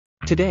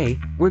Today,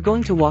 we're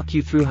going to walk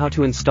you through how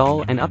to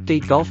install and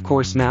update golf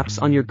course maps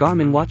on your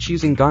Garmin watch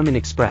using Garmin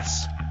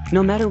Express.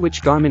 No matter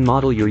which Garmin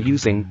model you're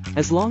using,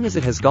 as long as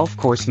it has golf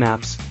course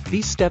maps,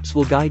 these steps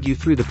will guide you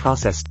through the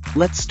process.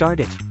 Let's start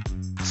it.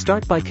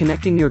 Start by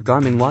connecting your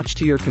Garmin watch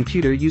to your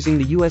computer using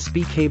the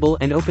USB cable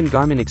and open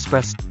Garmin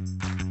Express.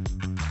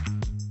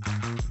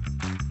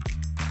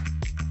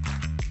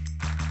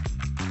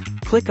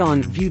 Click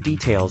on View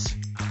Details,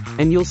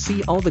 and you'll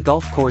see all the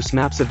golf course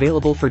maps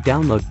available for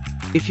download.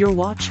 If your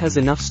watch has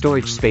enough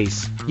storage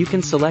space, you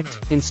can select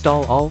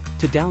Install All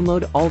to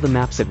download all the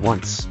maps at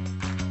once.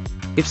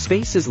 If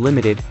space is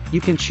limited,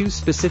 you can choose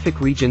specific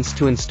regions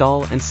to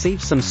install and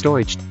save some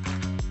storage.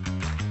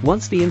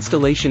 Once the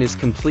installation is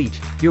complete,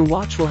 your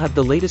watch will have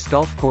the latest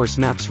golf course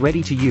maps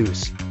ready to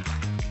use.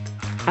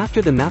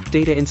 After the map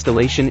data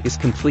installation is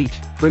complete,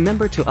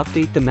 remember to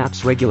update the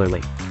maps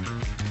regularly.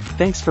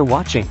 Thanks for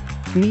watching.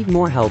 Need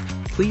more help?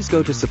 Please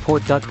go to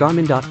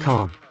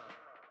support.garmin.com.